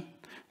promotion,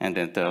 and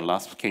then the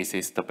last case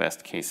is the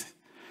best case.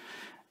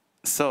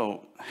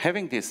 So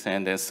having this,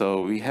 and then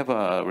so we have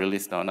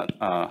released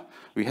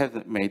we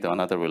have made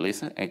another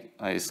release.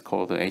 It's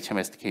called the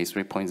HMSDK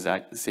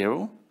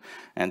 3.0,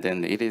 and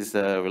then it is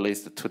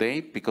released today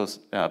because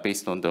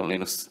based on the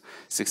Linux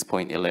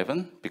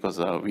 6.11, because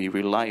we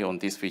rely on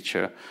this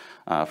feature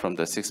from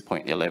the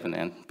 6.11,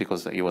 and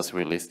because it was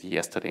released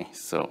yesterday.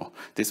 So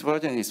this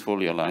version is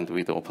fully aligned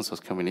with the open source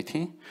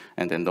community,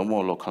 and then no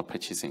more local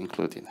patches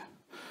included.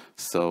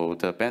 So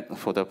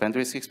for the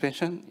bandwidth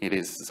expansion, it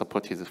is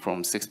supported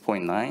from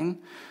 6.9,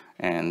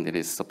 and it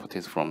is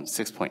supported from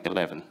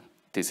 6.11.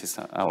 This is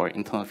our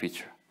internal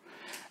feature.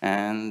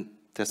 And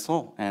that's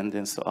all. And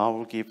then so I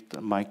will give the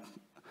mic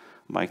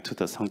to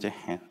the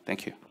SeongJae.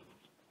 Thank you.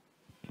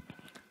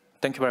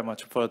 Thank you very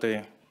much for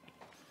the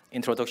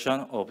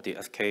introduction of the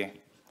SK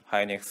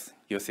hynix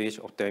usage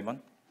of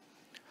Damon.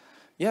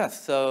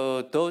 Yes,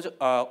 so those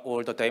are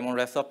all the Damon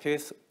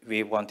recipes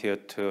we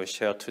wanted to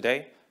share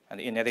today. And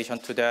in addition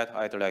to that,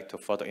 I'd like to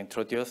further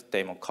introduce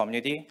Damon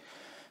community.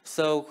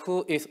 So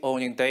who is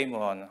owning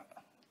Damon?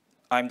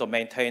 I'm the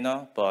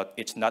maintainer, but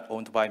it's not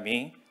owned by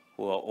me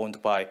or owned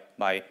by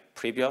my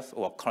previous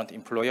or current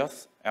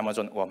employers,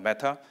 Amazon or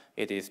Meta.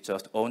 It is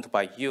just owned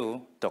by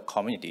you, the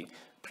community.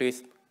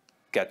 Please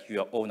get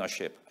your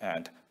ownership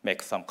and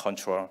make some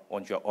control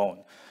on your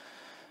own.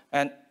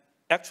 And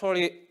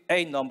actually,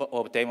 a number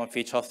of Damon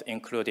features,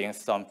 including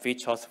some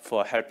features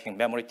for helping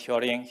memory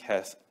tiering,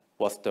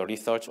 was the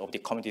research of the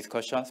common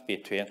discussions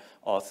between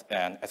us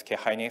and SK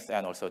hynix,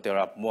 and also there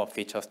are more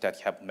features that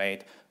have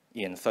made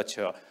in such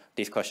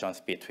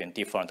discussions between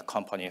different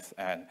companies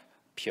and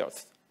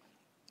peers.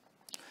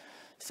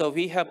 So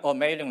we have a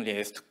mailing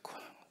list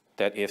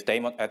that is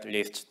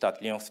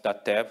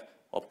damon@list.linux.dev.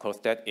 Of course,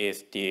 that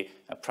is the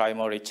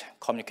primary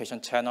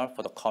communication channel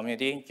for the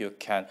community. You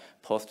can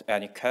post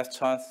any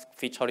questions,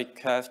 feature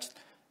requests,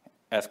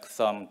 ask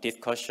some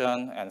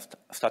discussion, and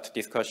start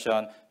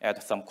discussion,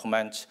 add some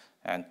comments,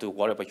 and do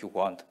whatever you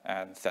want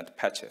and send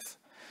patches.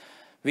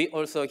 We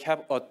also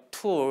have a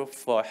tool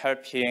for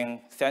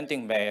helping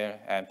sending mail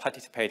and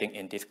participating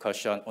in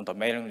discussion on the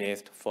mailing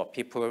list for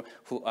people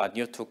who are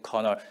new to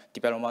kernel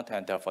development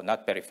and therefore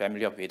not very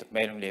familiar with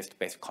mailing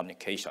list-based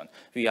communication.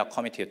 We are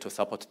committed to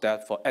support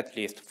that for at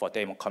least for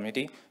Damon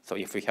community. So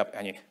if you have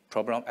any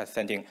problem at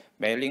sending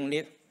mail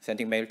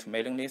to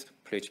mailing list,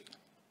 please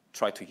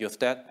try to use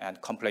that and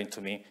complain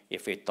to me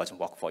if it doesn't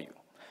work for you.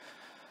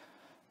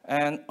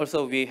 And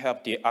also we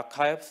have the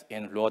archives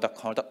in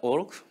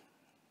raw.kernel.org.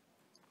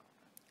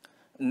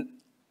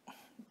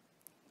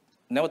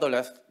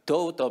 Nevertheless,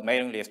 though the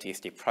mailing list is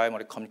the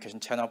primary communication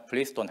channel,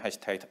 please don't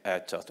hesitate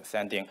at just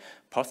sending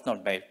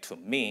personal mail to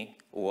me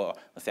or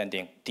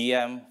sending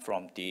DM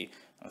from the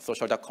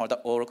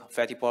social.kernel.org,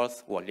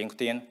 Fediverse, or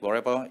LinkedIn,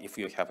 wherever, if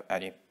you have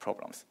any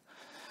problems.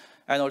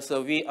 And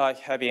also, we are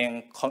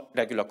having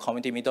regular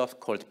community meetups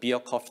called Beer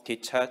Coffee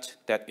Chat.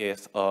 That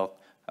is a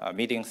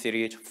meeting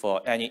series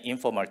for any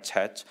informal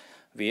chat.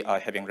 We are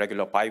having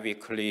regular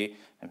bi-weekly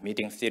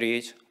meeting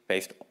series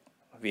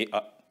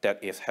that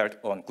is held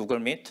on Google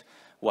Meet.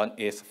 One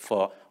is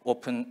for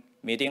open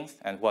meetings,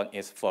 and one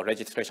is for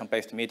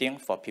registration-based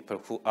meetings for people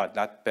who are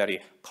not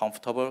very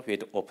comfortable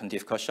with open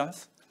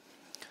discussions.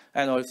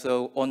 And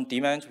also, on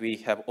demand, we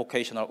have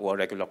occasional or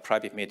regular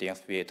private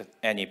meetings with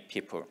any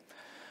people.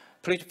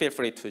 Please feel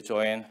free to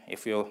join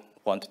if you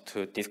want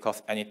to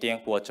discuss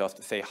anything, or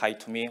just say hi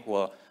to me,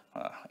 or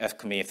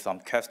ask me some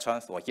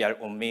questions, or yell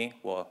on me,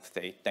 or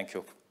say thank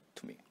you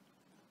to me.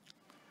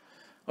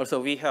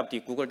 Also, we have the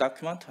Google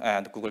document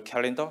and Google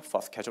Calendar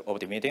for schedule of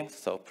the meetings,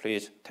 so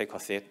please take a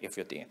seat if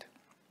you need.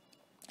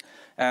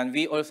 And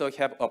we also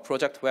have a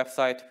project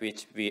website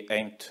which we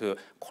aim to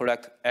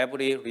collect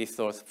every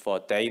resource for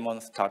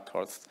Damon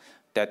starters.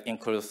 That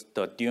includes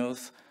the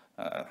news,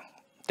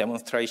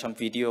 demonstration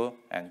video,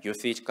 and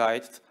usage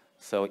guides.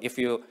 So if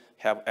you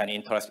have any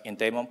interest in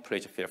Damon,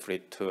 please feel free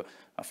to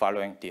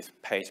following this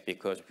page,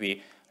 because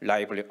we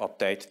library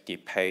update the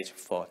page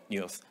for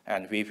news,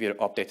 and we will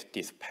update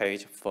this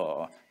page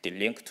for the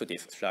link to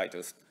these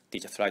slides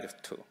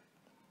too.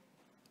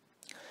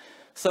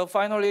 So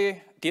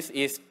finally, this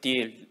is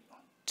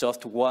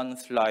just one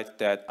slide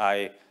that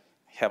I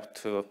have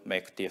to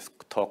make this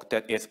talk.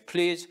 That is,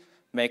 please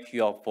make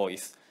your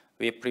voice.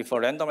 We prefer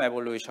random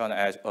evolution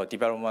as a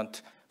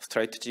development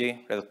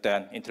strategy rather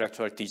than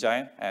intellectual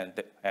design,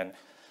 and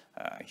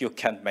you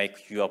can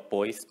make your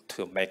voice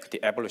to make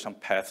the evolution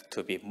path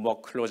to be more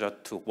closer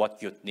to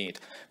what you need.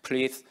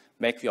 Please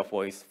make your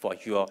voice for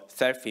your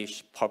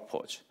selfish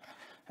purpose.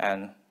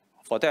 And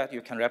for that,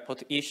 you can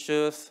report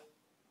issues,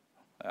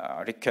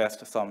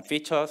 request some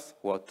features,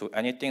 or do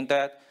anything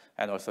that,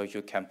 and also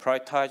you can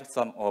prioritize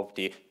some of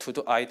the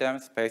to-do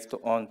items based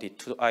on the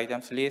to-do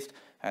items list,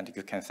 and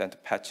you can send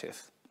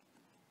patches.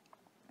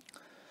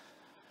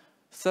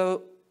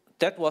 So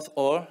that was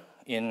all.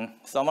 In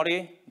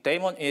summary,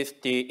 Damon is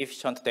the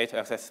efficient data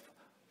access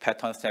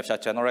pattern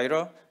snapshot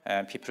generator,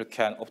 and people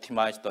can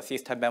optimize the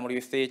system memory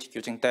usage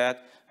using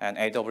that, and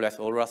AWS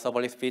Aurora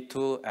Serverless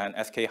V2 and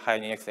SK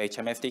Hynix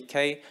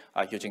HMSDK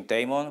are using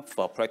Damon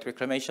for project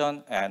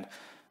reclamation and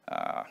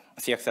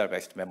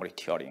CXL-based memory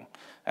tiering.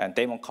 And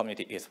Damon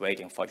community is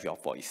waiting for your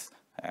voice.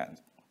 And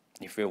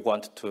if you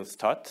want to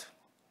start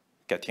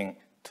getting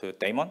to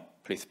Damon,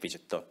 please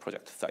visit the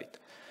project site.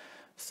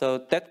 So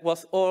that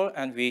was all,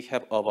 and we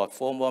have about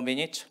 4 more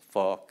minutes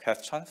for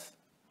questions.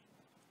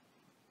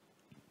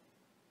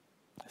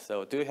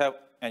 So do you have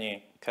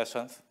any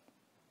questions?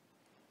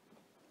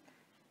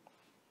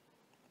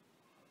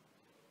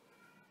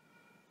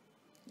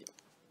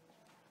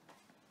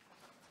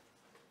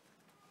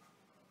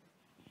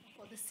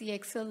 For the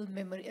CXL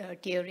memory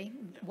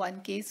tiering, one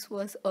case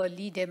was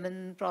early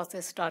daemon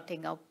process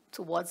starting up.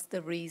 So what's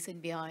the reason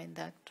behind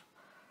that?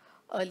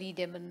 Early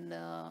daemon.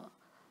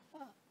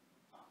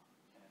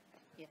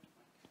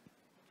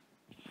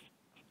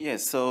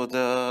 Yes, so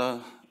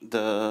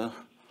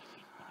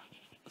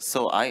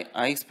I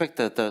expect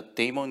that the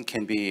daemon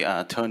can be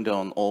turned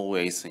on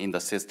always in the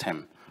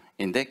system.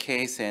 In that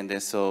case, and then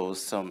so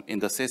some in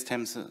the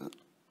systems,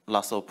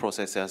 lots of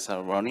processes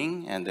are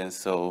running, and then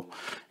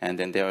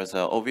there is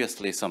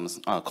obviously some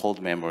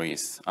cold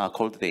memories,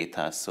 cold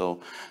data. So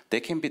they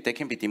can be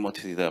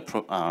demoted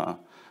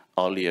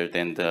earlier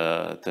than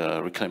the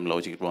reclaim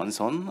logic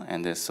runs on,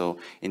 and then so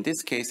in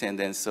this case, and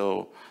then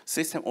so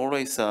system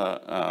always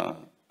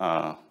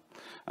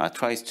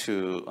tries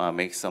to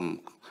make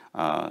some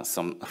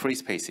free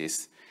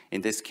spaces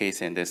in this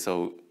case, and then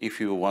so if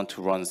you want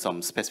to run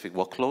some specific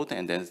workload,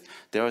 and then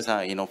there is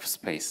enough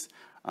space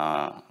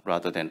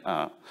rather than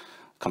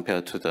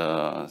compared to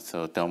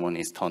the Damon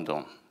is turned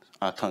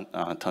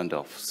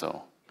off.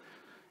 So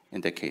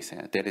in that case,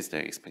 that is the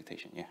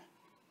expectation. Yeah,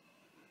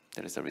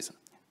 that is the reason.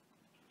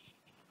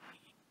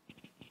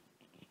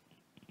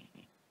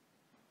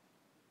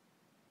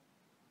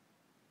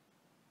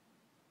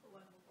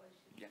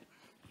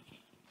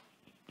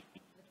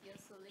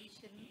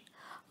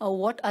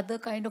 What other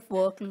kind of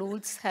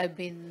workloads have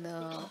been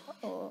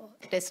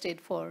tested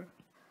for?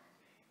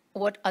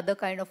 What other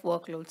kind of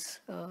workloads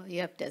you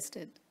have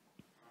tested?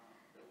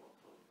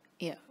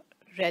 Yeah,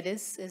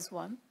 Redis is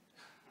one.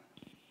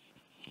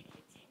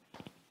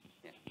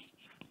 Yeah.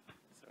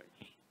 Sorry.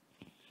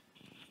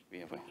 We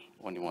have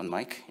only one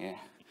mic. Yeah.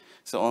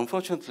 So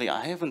unfortunately,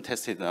 I haven't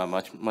tested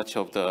much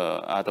of the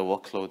other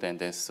workload, and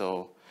then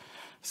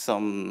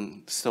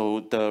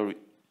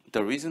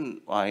the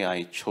reason why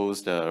I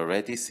chose the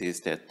Redis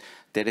is that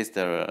is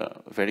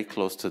very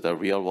close to the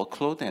real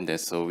workload, and then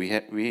so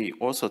we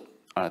also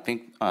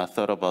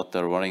thought about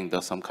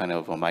running some kind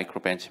of micro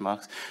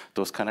benchmarks,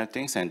 those kind of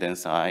things, and then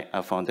so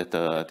I found that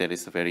that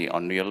is very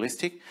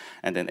unrealistic.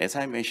 And then as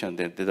I mentioned,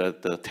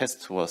 the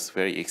test was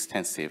very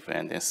extensive,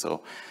 and then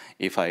so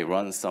if I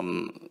run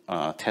some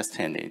test,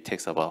 and it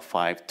takes about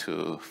 3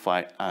 to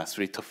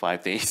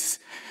 5 days,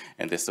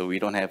 and then so we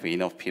don't have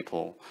enough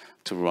people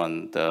to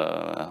run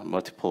the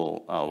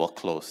multiple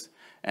workloads.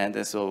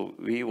 And so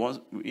we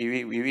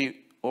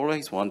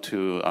always want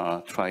to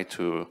try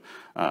to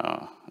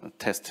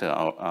test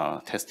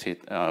it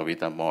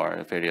with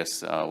more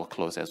various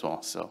workloads as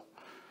well. So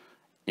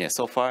yeah,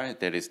 so far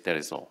that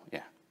is all.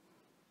 Yeah.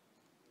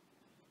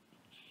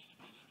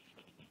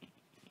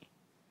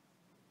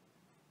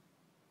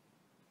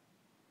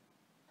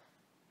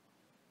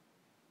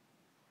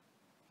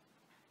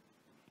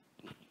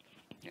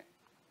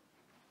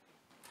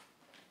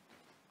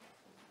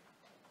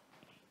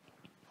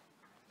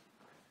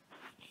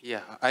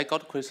 Yeah, I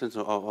got questions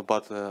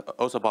about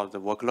also about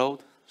the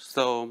workload.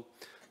 So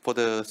for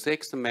the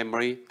CX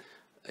memory,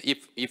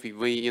 if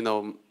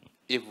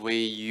we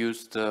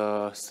use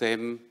the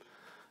same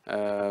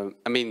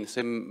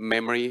same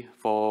memory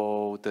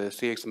for the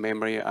CX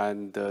memory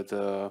and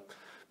the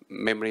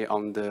memory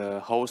on the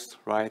host,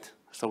 right?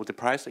 So the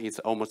price is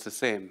almost the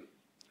same,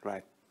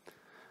 right?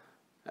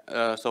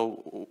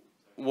 So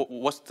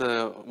what's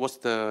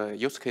the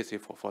use case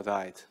for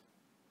that?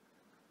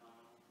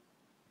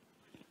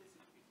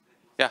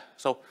 Yeah,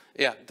 so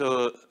yeah,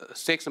 the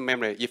CX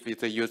memory, if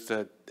it use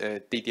the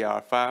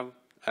DDR5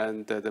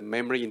 and the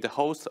memory in the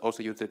host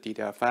also use the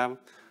DDR5,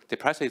 the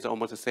price is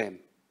almost the same.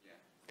 Yeah.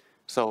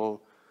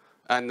 So,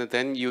 and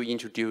then you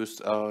introduce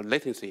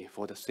latency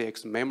for the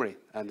CX memory,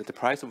 and the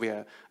price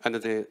and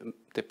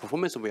the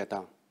performance we are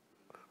down,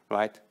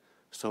 right?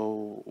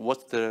 So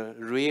what's the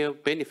real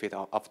benefit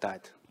of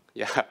that?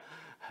 Yeah.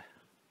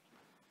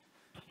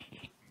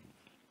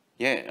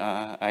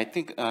 Yeah, I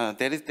think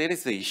there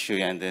is the issue,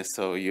 and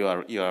so you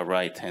are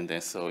right.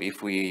 And so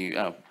if we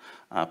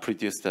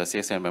produce the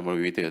CXL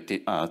memory with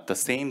the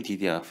same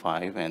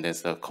DDR5, and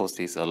as the cost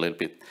is a little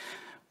bit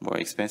more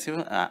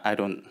expensive, I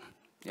don't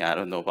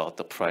know about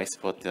the price,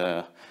 but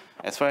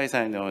as far as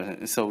I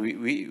know, so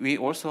we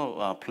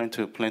also plan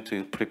to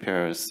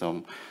prepare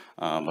some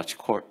much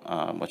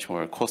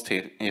more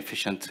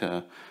cost-efficient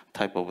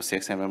type of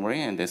CXL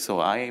memory, and so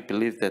I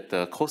believe that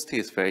the cost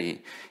is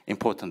very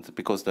important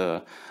because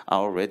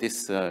our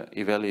Redis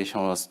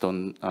evaluation was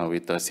done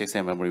with the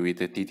CXL memory with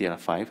the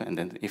DDR5, and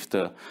then if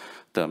the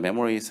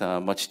memory is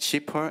much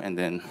cheaper and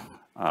then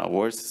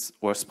worse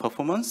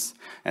performance,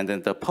 and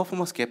then the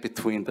performance gap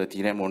between the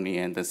DRAM only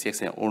and the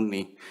CXL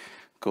only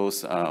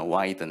goes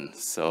widen.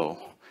 So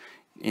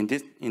in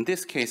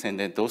this case, and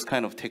then those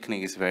kind of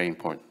technique is very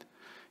important.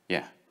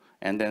 Yeah.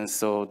 And then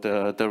so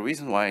the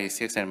reason why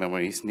CXL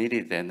memory is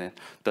needed, and then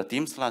the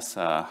DIMM slots,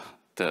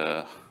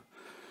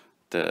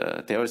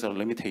 there is a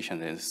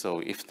limitation. And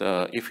so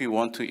if we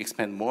want to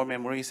expand more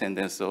memories, and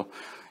then so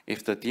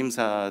if the DIMMs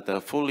are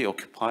fully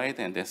occupied,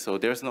 and then so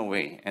there's no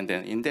way. And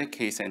then in that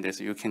case, and then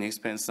so you can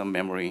expand some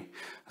memory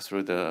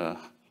through the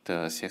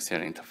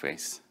CXL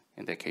interface.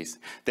 In that case,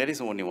 that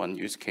is only one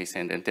use case,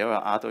 and then there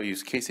are other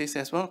use cases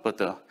as well. But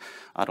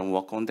I don't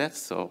work on that,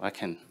 so I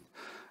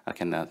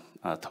cannot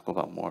talk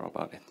about more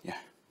about it. Yeah,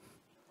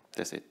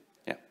 that's it.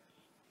 Yeah.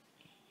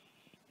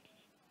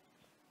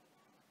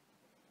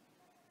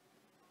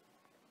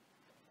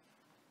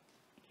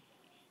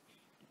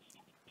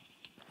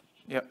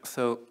 Yeah,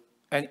 so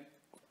any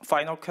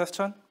final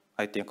question?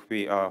 I think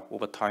we are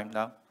over time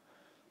now.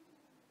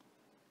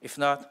 If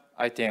not,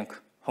 I think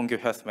Honggyu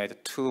has made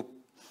 2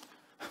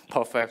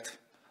 perfect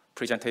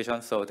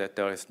presentations so that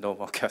there is no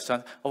more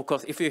questions. Of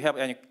course, if you have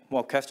any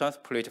more questions,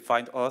 please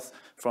find us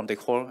from the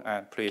hall,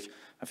 and please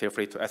feel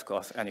free to ask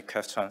us any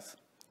questions.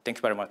 Thank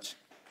you very much.